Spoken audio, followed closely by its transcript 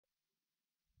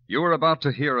You are about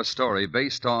to hear a story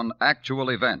based on actual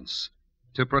events.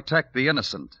 To protect the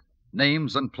innocent,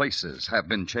 names and places have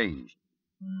been changed.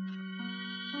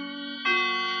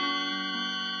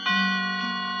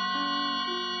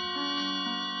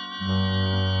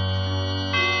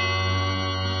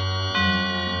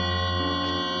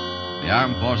 The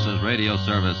Armed Forces Radio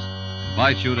Service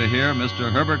invites you to hear Mr.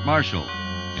 Herbert Marshall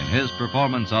in his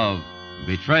performance of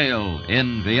Betrayal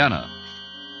in Vienna,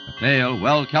 a tale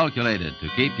well calculated to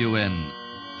keep you in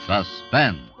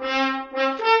suspense.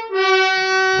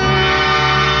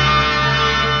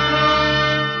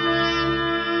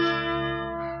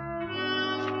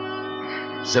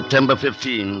 September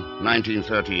 15,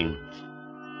 1913.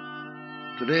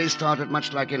 Today started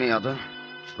much like any other,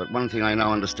 but one thing I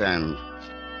now understand.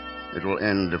 It will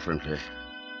end differently.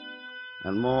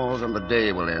 And more than the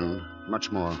day will end,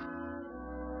 much more.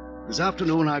 This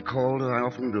afternoon I called, as I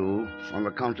often do, on the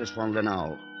Countess von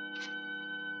Lenau.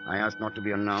 I asked not to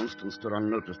be announced and stood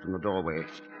unnoticed in the doorway.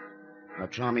 Her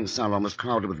charming salon was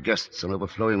crowded with guests and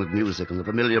overflowing with music, and the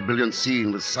familiar, brilliant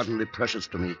scene was suddenly precious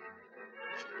to me.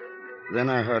 Then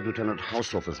I heard Lieutenant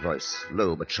Haushofer's voice,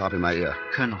 low but sharp in my ear.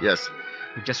 Colonel. Yes?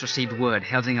 We've just received word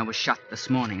Helsinger was shot this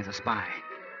morning as a spy.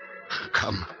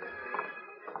 Come.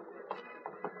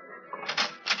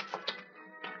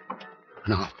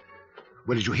 Now,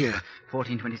 when did you hear?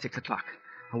 14:26 o'clock.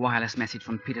 A wireless message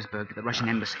from Petersburg to the Russian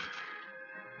embassy.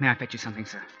 May I fetch you something,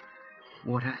 sir?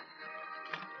 Water?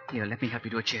 Here, let me help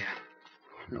you to a chair.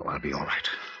 No, I'll be all right.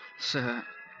 Sir,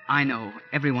 I know,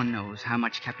 everyone knows how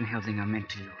much Captain Helsinger meant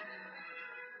to you.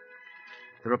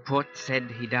 The report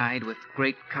said he died with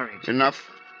great courage. Enough?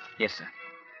 Yes, sir.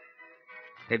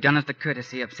 They've done us the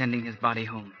courtesy of sending his body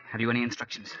home. Have you any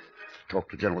instructions? Talk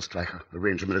to General Streicher.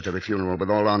 Arrange a military funeral with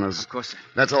all honors. Of course, sir.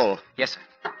 That's all. Yes, sir.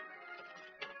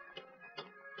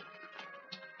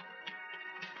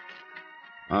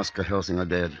 Oscar Helsinger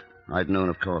dead. I'd known,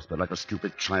 of course, but like a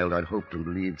stupid child, I'd hoped and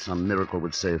believed some miracle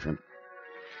would save him.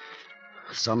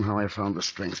 Somehow I found the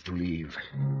strength to leave.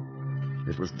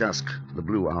 It was dusk, the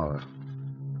blue hour.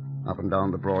 Up and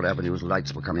down the broad avenues,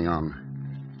 lights were coming on.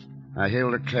 I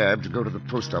hailed a cab to go to the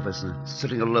post office, and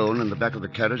sitting alone in the back of the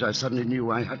carriage, I suddenly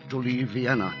knew I had to leave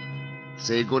Vienna.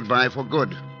 Say goodbye for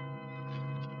good.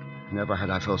 Never had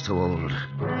I felt so old.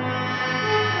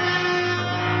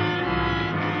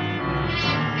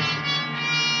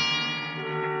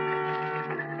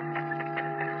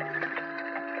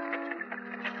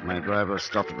 My driver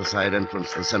stopped at the side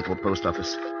entrance to the central post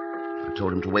office. I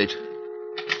told him to wait.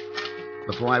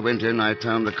 Before I went in, I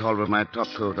turned the collar of my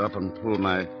topcoat up and pulled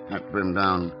my hat brim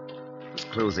down. It was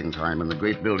closing time, and the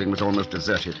great building was almost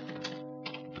deserted.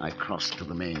 I crossed to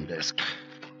the main desk.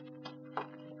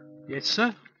 Yes,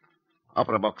 sir?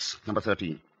 Opera box, number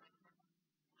 13.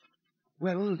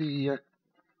 Well, the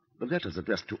letter's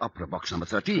addressed to opera box number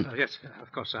 13. Yes,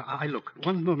 of course, sir. I look.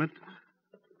 One moment.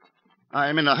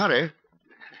 I'm in a hurry.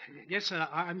 Yes, sir,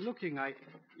 I'm looking. I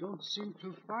don't seem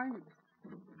to find...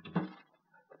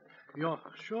 You're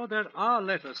sure there are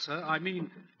letters, sir? I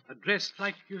mean, addressed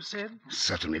like you said?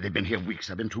 Certainly. They've been here weeks.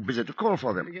 I've been too busy to call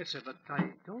for them. Yes, sir, but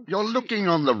I don't You're see... looking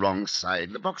on the wrong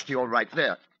side. The box to your right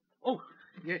there. Oh,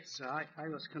 yes, sir. I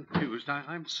was confused.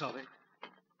 I'm sorry.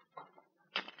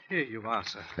 Here you are,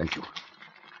 sir. Thank you.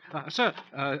 Sir,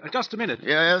 just a minute.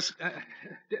 Yes?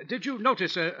 Did you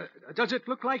notice, does it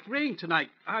look like rain tonight?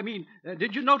 I mean,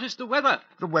 did you notice the weather?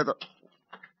 The weather.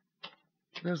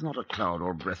 There's not a cloud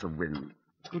or breath of wind.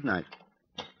 Good night.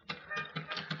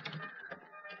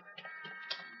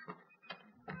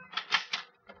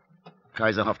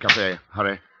 Kaiserhof Cafe.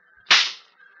 Hurry.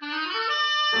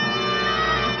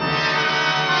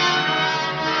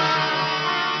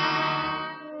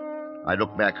 I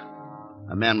looked back.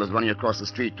 A man was running across the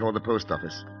street toward the post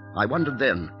office. I wondered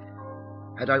then,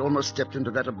 had I almost stepped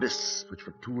into that abyss which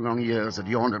for 2 long years had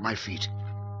yawned at my feet?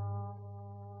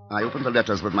 I opened the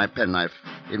letters with my penknife.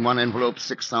 In one envelope,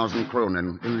 6,000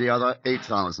 kronen. In the other,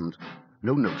 8,000.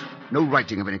 No note, no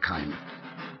writing of any kind.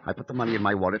 I put the money in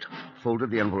my wallet,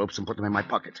 folded the envelopes, and put them in my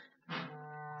pocket.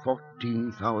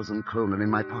 14,000 kronen in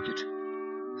my pocket.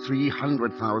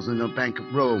 300,000 in a bank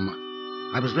at Rome.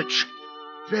 I was rich,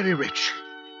 very rich.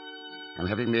 And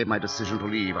having made my decision to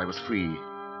leave, I was free.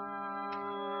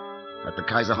 At the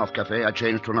Kaiserhof Cafe, I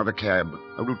changed to another cab,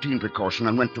 a routine precaution,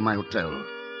 and went to my hotel.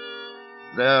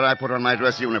 There I put on my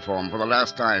dress uniform for the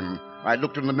last time. I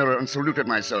looked in the mirror and saluted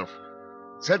myself.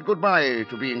 Said goodbye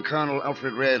to being Colonel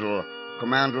Alfred Redl,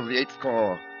 commander of the 8th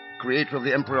Corps, creator of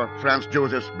the Emperor Franz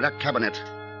Joseph's Black Cabinet.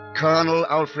 Colonel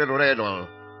Alfred Redl,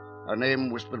 a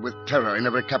name whispered with terror in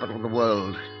every capital of the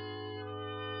world.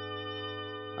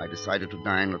 I decided to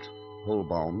dine at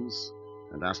Holbaum's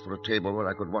and asked for a table where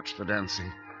I could watch the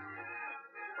dancing.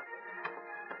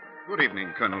 Good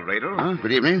evening, Colonel Redl. Huh?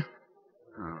 Good evening.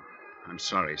 Oh, I'm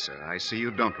sorry, sir. I see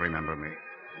you don't remember me.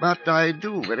 But I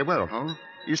do very well. Oh?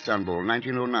 Istanbul,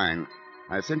 1909.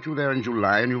 I sent you there in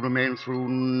July, and you remained through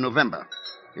November.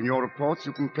 In your reports,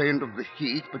 you complained of the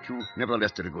heat, but you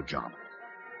nevertheless did a good job.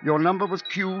 Your number was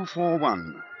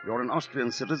Q41. You're an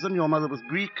Austrian citizen, your mother was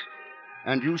Greek,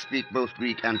 and you speak both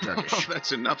Greek and Turkish. Oh,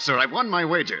 that's enough, sir. I've won my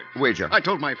wager. Wager? I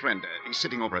told my friend, he's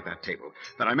sitting over at that table,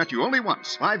 that I met you only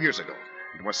once, 5 years ago.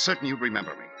 It was certain you'd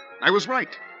remember me. I was right.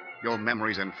 Your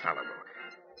memory's infallible.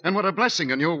 And what a blessing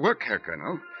in your work, Herr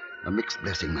Colonel. A mixed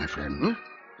blessing, my friend.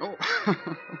 Oh,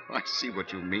 I see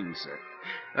what you mean, sir.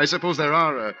 I suppose there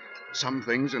are some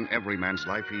things in every man's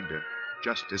life he'd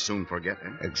just as soon forget, eh?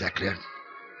 Exactly.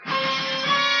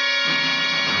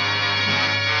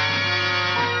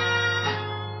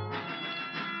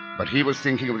 But he was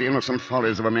thinking of the innocent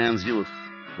follies of a man's youth,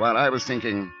 while I was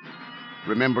thinking,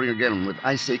 remembering again with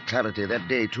icy clarity that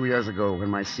day 2 years ago when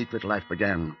my secret life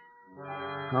began.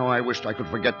 How I wished I could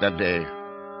forget that day.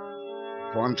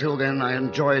 For until then, I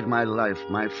enjoyed my life,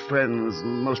 my friends,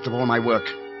 and most of all, my work.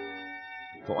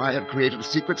 For I had created a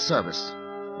secret service,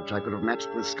 which I could have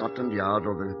matched with Scotland Yard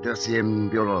or the Deuxième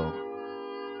Bureau.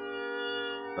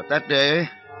 But that day,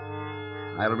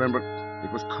 I remember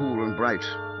it was cool and bright,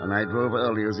 and I drove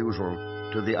early as usual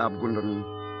to the Abgunden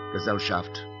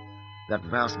Gesellschaft, that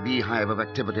vast beehive of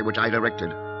activity which I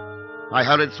directed. I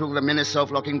hurried through the many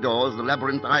self-locking doors, the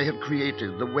labyrinth I had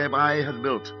created, the web I had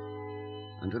built.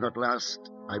 Until at last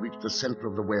I reached the center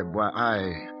of the web where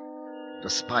I, the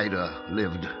spider,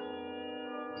 lived.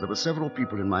 There were several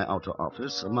people in my outer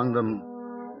office, among them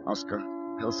Oscar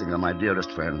Helsinger, my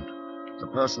dearest friend, the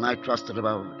person I trusted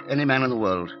above any man in the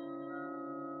world.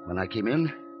 When I came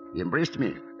in, he embraced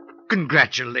me.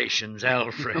 Congratulations,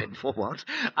 Alfred. For what?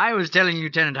 I was telling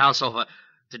Lieutenant Haushofer,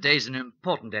 today's an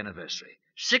important anniversary.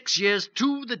 6 years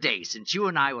to the day since you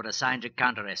and I were assigned to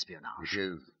counter-espionage. It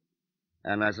is.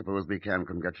 And I suppose we can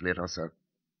congratulate ourselves.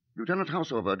 Lieutenant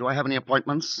Haushofer, do I have any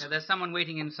appointments? Yeah, there's someone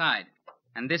waiting inside.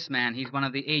 And this man, he's one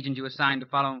of the agents you assigned to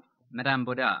follow Madame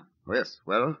Baudard. Oh, yes.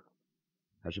 Well,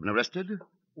 has she been arrested?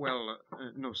 Well,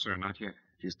 no, sir, not yet.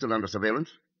 She's still under surveillance?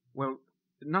 Well,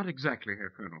 not exactly,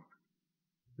 Herr Colonel.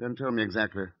 Then tell me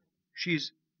exactly.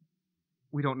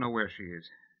 We don't know where she is.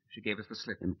 She gave us the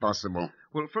slip. Impossible.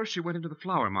 Well, first she went into the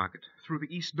flower market, through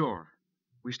the east door.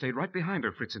 We stayed right behind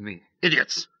her, Fritz and me.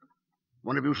 Idiots!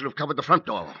 One of you should have covered the front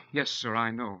door. Yes, sir, I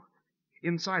know.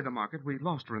 Inside the market, we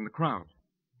lost her in the crowd.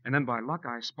 And then by luck,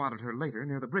 I spotted her later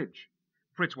near the bridge.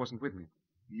 Fritz wasn't with me.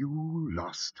 You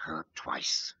lost her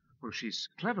twice. Well, she's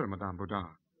clever, Madame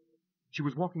Baudard. She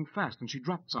was walking fast, and she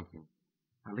dropped something.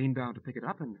 I leaned down to pick it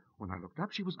up, and when I looked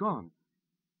up, she was gone.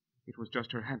 It was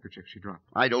just her handkerchief she dropped.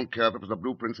 I don't care if it was the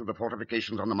blueprints of the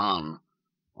fortifications on the Marne.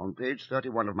 On page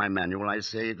 31 of my manual, I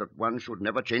say that one should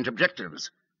never change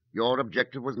objectives. Your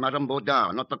objective was Madame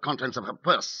Baudard, not the contents of her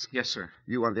purse. Yes, sir.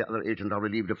 You and the other agent are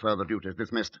relieved of further duties.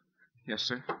 Dismissed. Yes,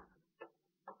 sir.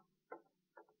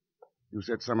 You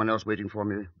said someone else waiting for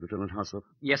me, Lieutenant Haushofer?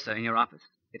 Yes, sir, in your office.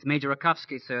 It's Major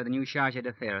Rakovsky, sir, the new charge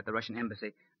d'affaires at the Russian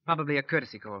embassy. Probably a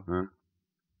courtesy call. Huh?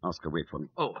 Oscar, wait for me.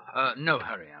 Oh, no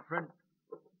hurry, Alfred.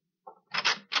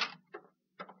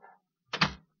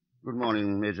 Good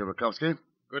morning, Major Rakovsky.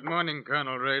 Good morning,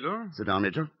 Colonel Redl. Sit down,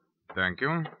 Major. Thank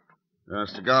you.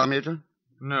 Cigar, Major?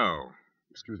 No.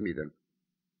 Excuse me, then.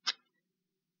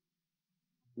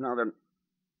 Now, then,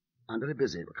 I'm very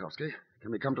busy, Rakovsky.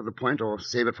 Can we come to the point or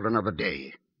save it for another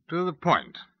day? To the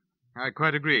point. I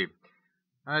quite agree.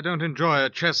 I don't enjoy a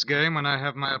chess game when I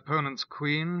have my opponent's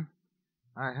queen.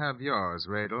 I have yours,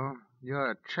 Redl.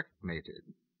 You're checkmated.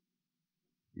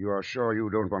 You are sure you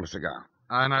don't want a cigar?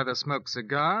 I neither smoke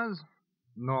cigars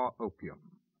nor opium.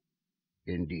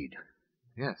 Indeed.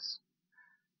 Yes.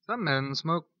 Some men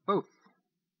smoke both.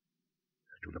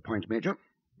 To the point, Major.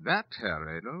 That, Herr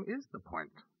Redl, is the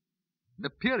point. The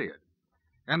period.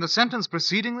 And the sentence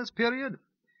preceding this period?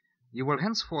 You will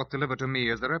henceforth deliver to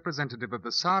me, as the representative of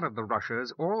the Tsar of the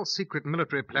Russias, all secret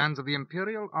military plans of the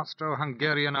Imperial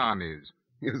Austro-Hungarian armies.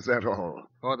 Is that all?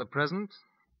 For the present.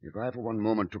 If I for one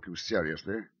moment took you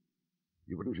seriously,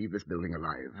 you wouldn't leave this building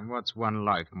alive. And what's one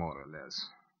life, more or less?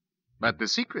 But the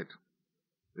secret.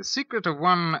 The secret of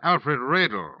one Alfred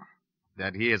Redl,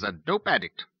 that he is a dope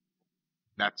addict.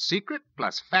 That secret,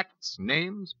 plus facts,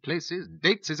 names, places,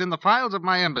 dates, is in the files of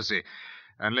my embassy.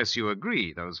 Unless you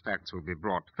agree, those facts will be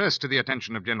brought first to the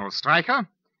attention of General Streicher,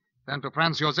 then to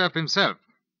Franz Josef himself.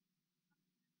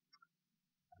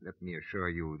 Let me assure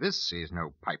you, this is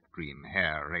no pipe dream,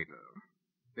 Herr Redl.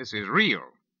 This is real.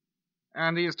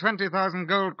 And these 20,000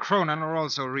 gold kronen are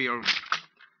also real.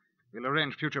 We'll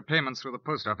arrange future payments through the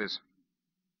post office.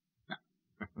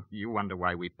 You wonder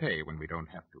why we pay when we don't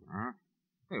have to, huh?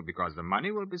 Well, because the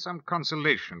money will be some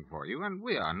consolation for you, and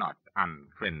we are not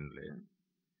unfriendly.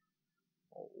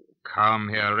 Oh, come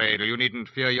here, Redl. You needn't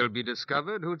fear you'll be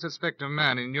discovered. Who'd suspect a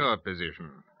man in your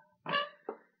position?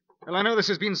 Well, I know this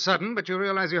has been sudden, but you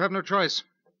realize you have no choice.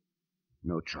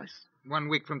 No choice. 1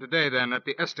 week from today, then, at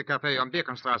the Este Cafe on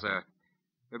Birkenstrasse.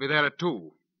 We'll be there at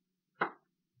 2.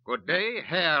 Good day,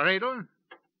 Herr Redl.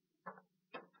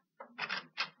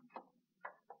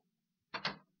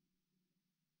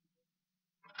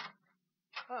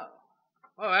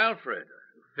 Oh, Alfred,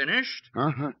 finished?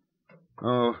 Uh-huh.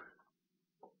 Oh,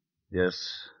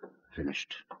 yes,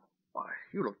 finished. Why,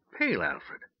 you look pale,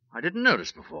 Alfred. I didn't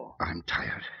notice before. I'm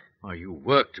tired. Oh, you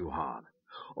work too hard.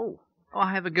 Oh,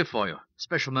 I have a gift for you.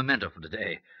 Special memento for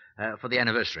today. For the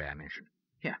anniversary I mentioned.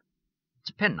 Here.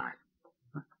 It's a penknife.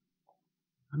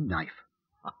 A knife?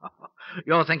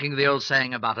 You're thinking of the old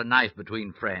saying about a knife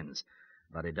between friends.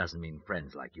 But it doesn't mean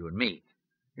friends like you and me.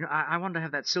 You know, I wanted to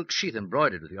have that silk sheath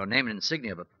embroidered with your name and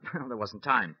insignia, but well, there wasn't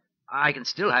time. I can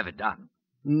still have it done.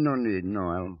 No need. No,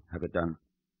 I'll have it done.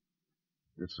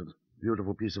 It's a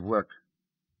beautiful piece of work.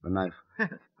 The knife.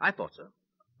 I thought so.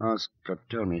 Oscar,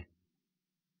 tell me.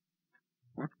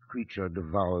 What creature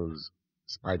devours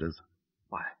spiders?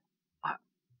 Why,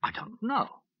 I don't know.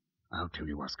 I'll tell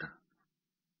you, Oscar.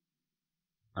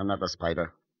 Another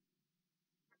spider.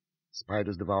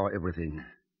 Spiders devour everything.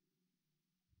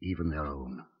 Even their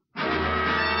own.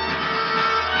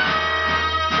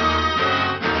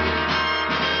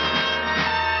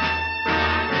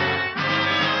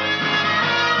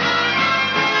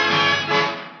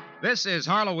 This is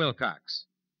Harlow Wilcox.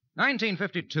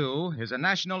 1952 is a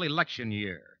national election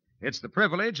year. It's the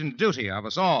privilege and duty of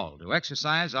us all to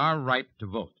exercise our right to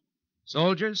vote.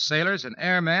 Soldiers, sailors, and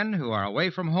airmen who are away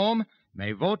from home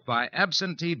may vote by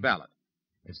absentee ballot.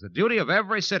 It's the duty of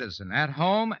every citizen at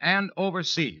home and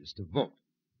overseas to vote.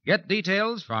 Get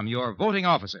details from your voting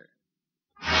officer.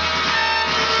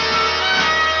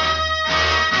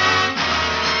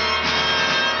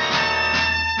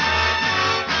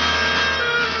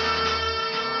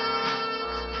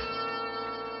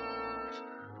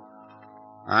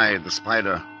 I, the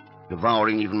spider,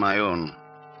 devouring even my own,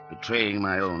 betraying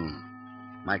my own,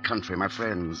 my country, my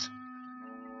friends.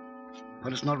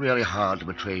 But it's not really hard to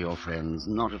betray your friends,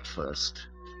 not at first.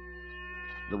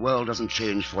 The world doesn't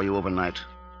change for you overnight.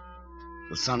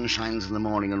 The sun shines in the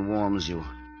morning and warms you.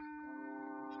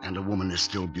 And a woman is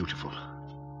still beautiful.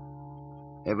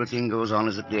 Everything goes on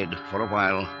as it did for a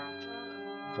while.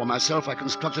 For myself, I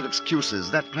constructed excuses.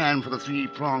 That plan for the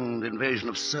three-pronged invasion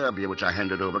of Serbia, which I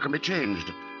handed over, can be changed.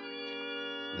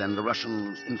 Then the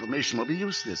Russians' information will be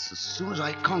useless. As soon as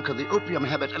I conquer the opium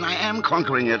habit, and I am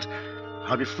conquering it,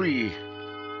 I'll be free.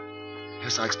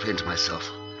 Yes, I explained to myself,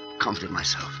 comforted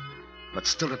myself. But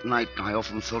still at night, I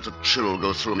often felt a chill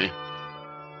go through me.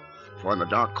 For in the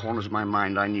dark corners of my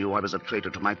mind, I knew I was a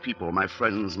traitor to my people, my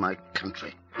friends, my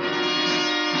country.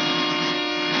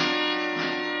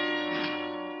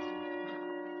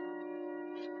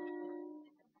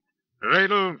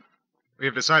 Redl,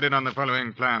 we've decided on the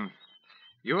following plan.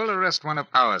 You'll arrest one of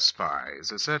our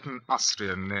spies, a certain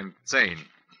Austrian named Zane.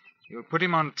 You'll put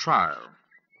him on trial.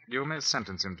 You may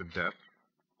sentence him to death.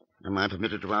 Am I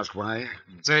permitted to ask why?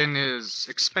 Zane is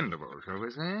expendable, shall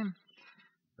we say?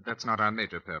 But that's not our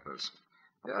major purpose.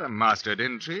 You're a master at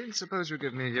intrigue. Suppose you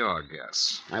give me your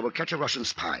guess. I will catch a Russian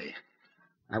spy.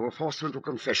 I will force him into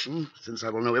confession, since I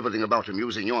will know everything about him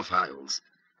using your files.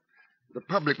 The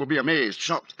public will be amazed,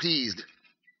 shocked, pleased.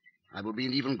 I will be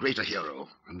an even greater hero,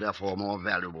 and therefore more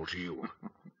valuable to you.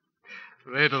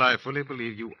 Redl, I fully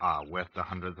believe you are worth the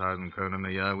 100,000 kronen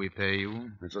a year we pay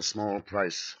you. It's a small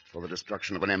price for the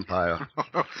destruction of an empire.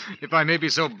 If I may be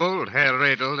so bold, Herr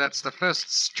Redl, that's the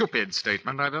first stupid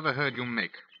statement I've ever heard you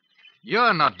make.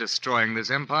 You're not destroying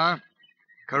this empire.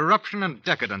 Corruption and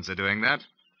decadence are doing that.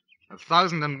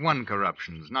 1,001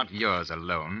 corruptions, not yours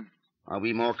alone. Are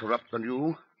we more corrupt than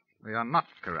you? We are not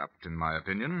corrupt, in my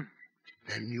opinion.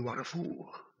 Then you are a fool.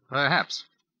 Perhaps.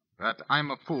 But I'm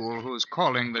a fool who's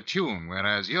calling the tune,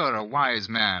 whereas you're a wise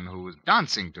man who's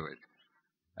dancing to it.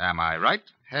 Am I right,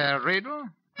 Herr Redl?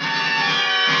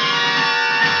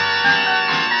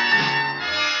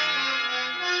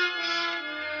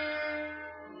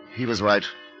 He was right.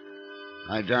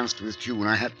 I danced to his tune.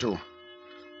 I had to.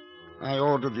 I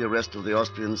ordered the arrest of the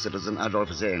Austrian citizen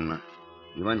Adolf Zane.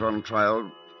 He went on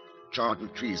trial, charged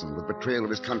with treason, with betrayal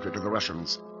of his country to the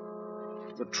Russians.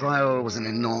 The trial was an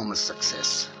enormous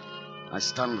success. I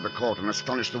stunned the court and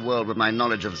astonished the world with my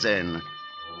knowledge of Zane.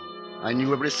 I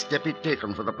knew every step he'd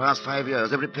taken for the past 5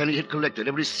 years, every penny he'd collected,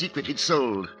 every secret he'd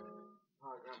sold.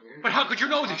 But how could you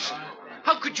know this?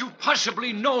 How could you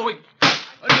possibly know it?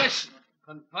 Unless...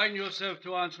 Confine yourself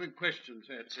to answering questions,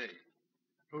 I'd say.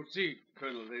 Proceed,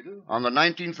 Colonel Redl. On the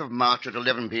 19th of March at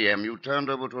 11 p.m., you turned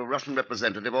over to a Russian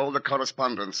representative all the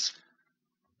correspondence,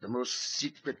 the most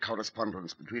secret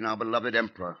correspondence between our beloved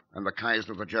Emperor and the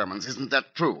Kaiser of the Germans. Isn't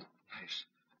that true? Yes.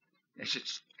 Yes,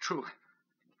 it's true.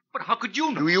 But how could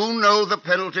you know? Do you know the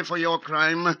penalty for your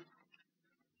crime?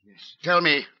 Yes. Tell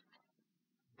me.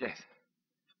 Death.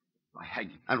 By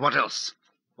hanging. And what else?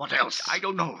 What else? I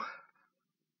don't know.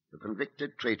 The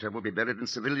convicted traitor will be buried in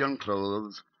civilian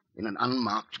clothes in an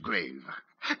unmarked grave.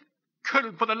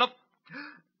 Colonel, for the love...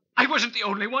 I wasn't the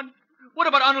only one. What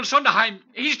about Arnold Sonderheim?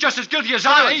 He's just as guilty as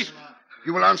Silence! I.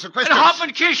 You will answer questions. And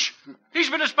Hoffman Kish. He's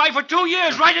been a spy for 2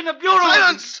 years, right in the bureau.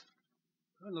 Silence!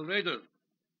 Colonel Redl,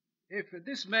 if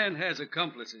this man has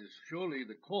accomplices, surely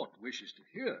the court wishes to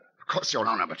hear. Of course, Your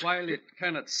Honor, but... While it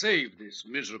cannot save this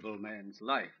miserable man's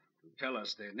life to tell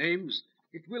us their names,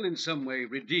 it will in some way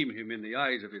redeem him in the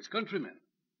eyes of his countrymen.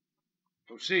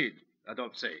 Proceed,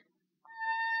 Adolphe.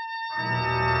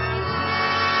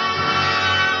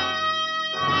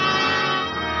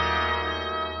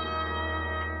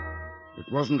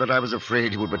 It wasn't that I was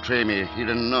afraid he would betray me. He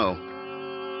didn't know.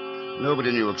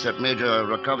 Nobody knew except Major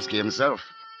Rakovsky himself.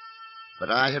 But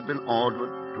I had been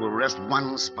ordered to arrest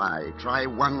one spy, try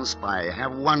one spy,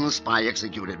 have one spy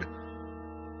executed.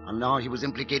 And now he was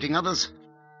implicating others.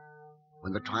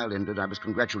 When the trial ended, I was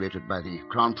congratulated by the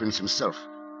Crown Prince himself.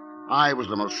 I was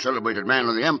the most celebrated man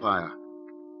in the Empire.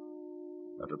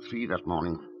 But at 3 that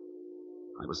morning,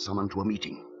 I was summoned to a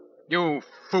meeting. You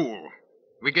fool.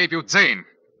 We gave you Zane,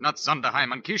 not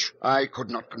Sonderheim and Kish. I could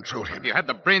not control him. If you had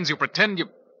the brains you pretend you...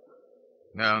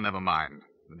 Well, never mind.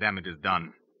 The damage is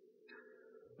done.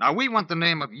 Now, we want the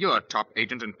name of your top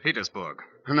agent in Petersburg.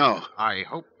 No. I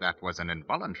hope that was an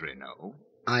involuntary no.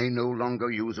 I no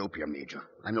longer use opium, Major.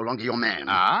 I'm no longer your man.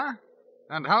 Ah?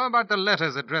 And how about the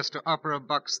letters addressed to Opera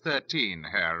Box 13,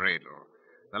 Herr Redl?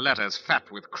 The letters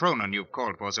fat with Cronin you've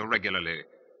called for so regularly.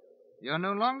 You're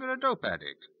no longer a dope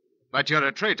addict. But you're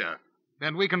a traitor.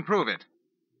 Then we can prove it.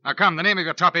 Now come, the name of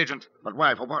your top agent. But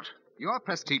why? For what? Your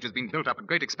prestige has been built up at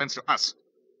great expense to us.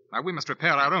 Now we must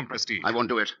repair our own prestige. I won't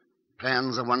do it.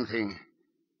 Plans are one thing.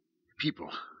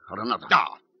 People are another.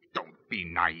 Ah, don't be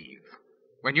naive.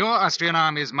 When your Austrian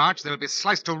armies march, they'll be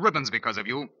sliced to ribbons because of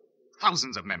you.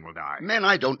 Thousands of men will die. Men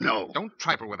I don't know. Don't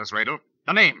trifle with us, Redl.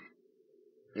 The name.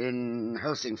 In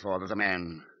Helsingfors, there's a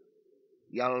man.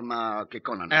 Hjalmar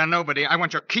Kekkonen. Nobody. I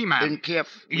want your key man. In Kiev.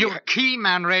 Your key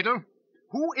man, Redl?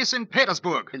 Who is in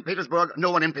Petersburg? In Petersburg?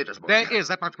 No one in Petersburg. There is,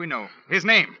 that much we know. His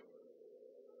name.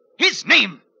 His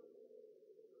name!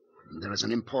 There is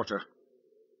an importer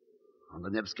on the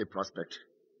Nevsky Prospect.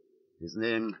 His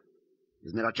name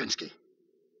is Mirachinsky.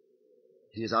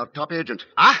 He is our top agent.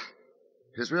 Ah?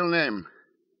 His real name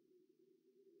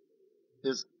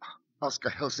is Oskar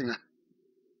Helsinger.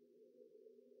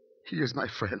 He is my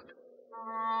friend.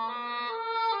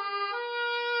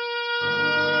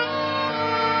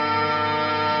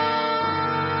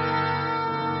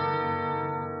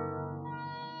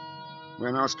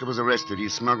 When Oskar was arrested, he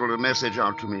smuggled a message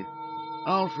out to me.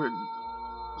 Alfred,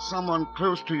 someone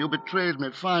close to you betrayed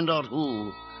me. Find out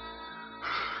who.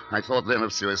 I thought then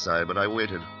of suicide, but I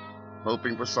waited,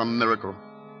 hoping for some miracle.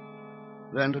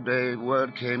 Then today,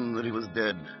 word came that he was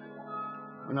dead,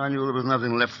 and I knew there was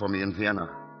nothing left for me in Vienna.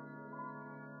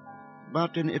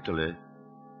 But in Italy,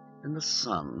 in the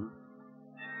sun...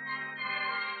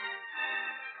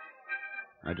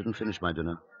 I didn't finish my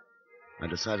dinner. I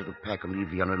decided to pack and leave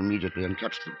Vienna immediately and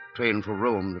catch the train for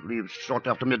Rome that leaves short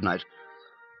after midnight.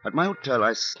 At my hotel,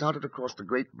 I started across the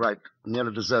great, bright,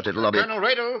 nearly deserted lobby. Colonel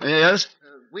Redl? Yes?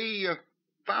 We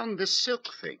found this silk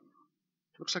thing.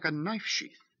 Looks like a knife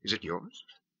sheath. Is it yours?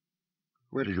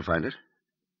 Where did you find it?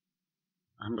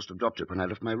 I must have dropped it when I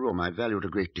left my room. I value it a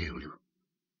great deal.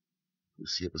 You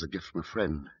see, it was a gift from a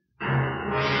friend.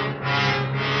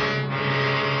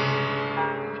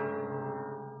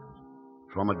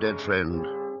 From a dead friend,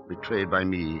 betrayed by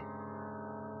me,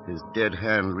 his dead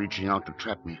hand reaching out to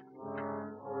trap me.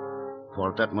 For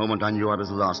at that moment I knew I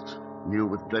was lost, knew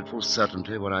with dreadful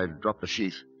certainty where I'd dropped the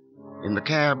sheath. In the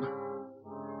cab,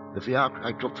 the fiacre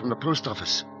I took from the post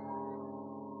office.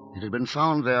 It had been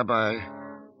found there by...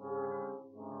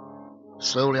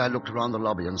 Slowly I looked around the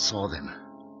lobby and saw them.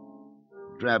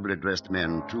 Drably dressed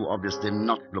men, too obviously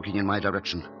not looking in my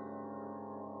direction.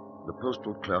 The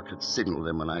postal clerk had signaled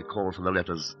them when I called for the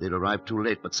letters. They'd arrived too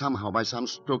late, but somehow, by some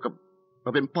stroke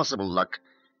of impossible luck,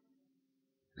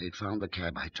 they'd found the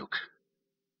cab I took.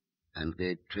 And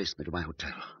they traced me to my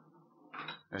hotel.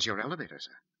 There's your elevator,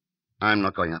 sir. I'm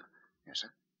not going up. Yes, sir.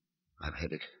 I have a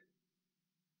headache.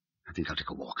 I think I'll take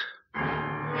a walk.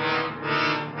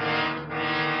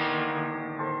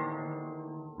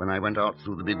 When I went out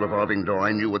through the big revolving door,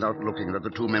 I knew without looking that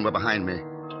the two men were behind me.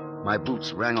 My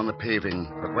boots rang on the paving,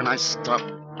 but when I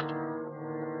stopped,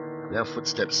 their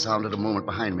footsteps sounded a moment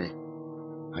behind me.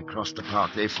 I crossed the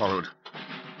park. They followed.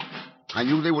 I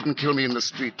knew they wouldn't kill me in the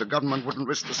street. The government wouldn't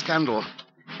risk the scandal.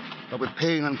 But with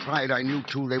pain and pride, I knew,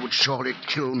 too, they would surely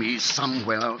kill me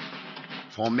somewhere.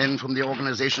 For men from the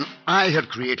organization I had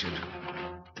created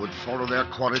would follow their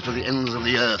quarry to the ends of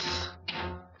the earth.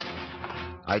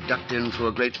 I ducked in through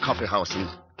a great coffee house and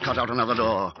cut out another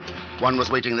door. One was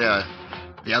waiting there.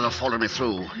 The other followed me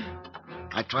through.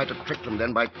 I tried to trick them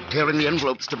then by tearing the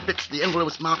envelopes to bits. The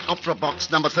envelopes marked Opera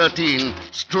Box number 13,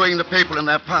 strewing the paper in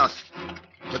their path.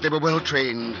 But they were well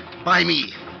trained by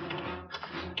me.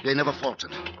 They never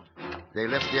faltered. They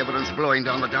left the evidence blowing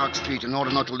down the dark street in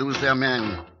order not to lose their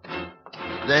man.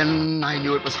 Then I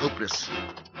knew it was hopeless.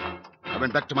 I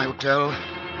went back to my hotel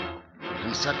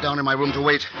and sat down in my room to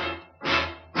wait.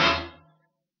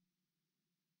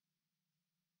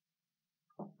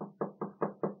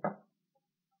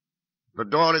 The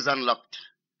door is unlocked.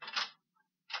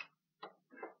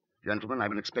 Gentlemen, I've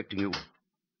been expecting you.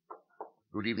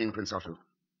 Good evening, Prince Otto.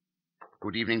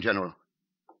 Good evening, General.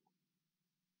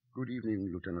 Good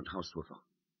evening, Lieutenant Haushofer.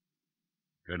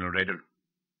 Colonel Redl,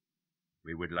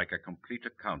 we would like a complete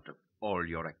account of all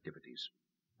your activities.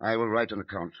 I will write an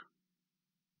account,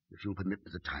 if you'll permit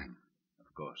me the time.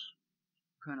 Of course.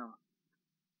 Colonel,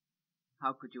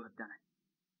 how could you have done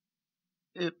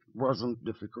it? It wasn't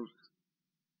difficult.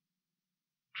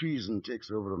 Treason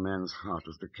takes over a man's heart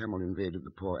as the camel invaded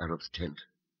the poor Arab's tent.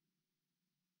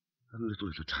 A little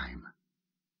at a time.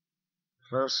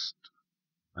 First,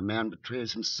 a man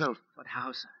betrays himself. But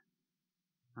how, sir?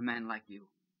 A man like you.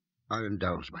 I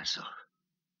indulged myself.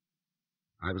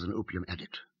 I was an opium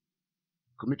addict.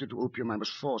 Committed to opium, I was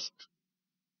forced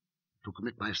to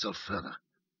commit myself further.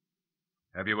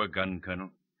 Have you a gun, Colonel?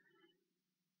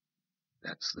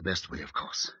 That's the best way, of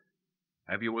course.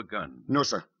 Have you a gun? No,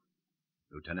 sir.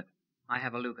 Lieutenant? I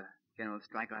have a Luger. General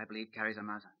Stryker, I believe, carries a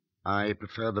Mauser. I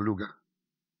prefer the Luger.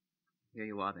 Here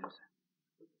you are, then,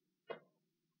 sir.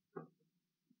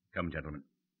 Come, gentlemen.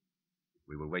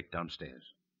 We will wait downstairs.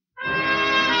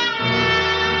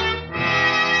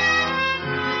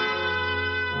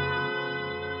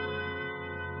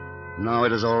 Now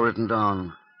it is all written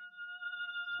down.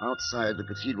 Outside, the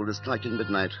cathedral is striking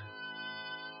midnight.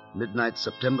 Midnight,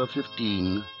 September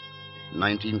 15,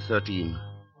 1913.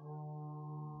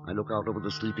 I look out over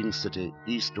the sleeping city,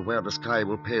 east to where the sky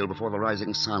will pale before the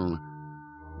rising sun.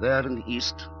 There in the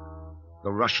east,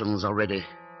 the Russians are ready.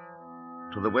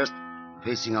 To the west,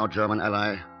 facing our German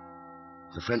ally,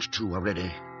 the French, too, are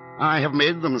ready. I have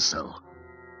made them so.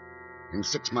 In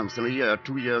 6 months, in a year,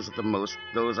 2 years at the most,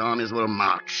 those armies will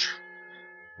march.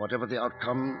 Whatever the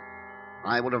outcome,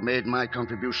 I will have made my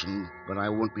contribution, but I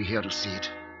won't be here to see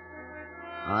it.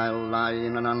 I'll lie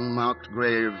in an unmarked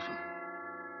grave.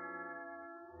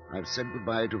 I've said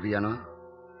goodbye to Vienna,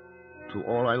 to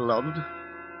all I loved.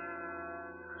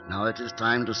 Now it is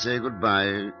time to say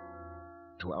goodbye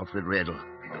to Alfred Redl.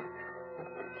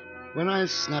 When I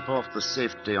snap off the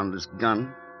safety on this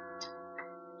gun,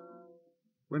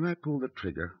 when I pull the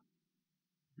trigger,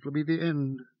 it will be the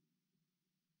end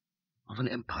of an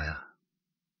empire,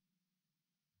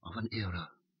 of an era.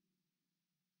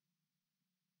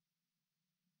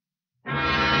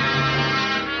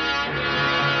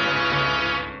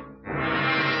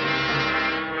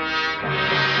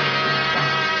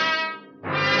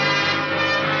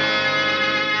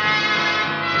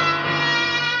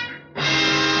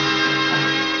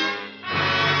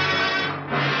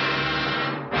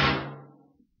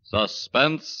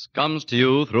 Suspense comes to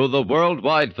you through the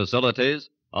worldwide facilities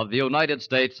of the United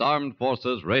States Armed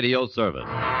Forces Radio Service.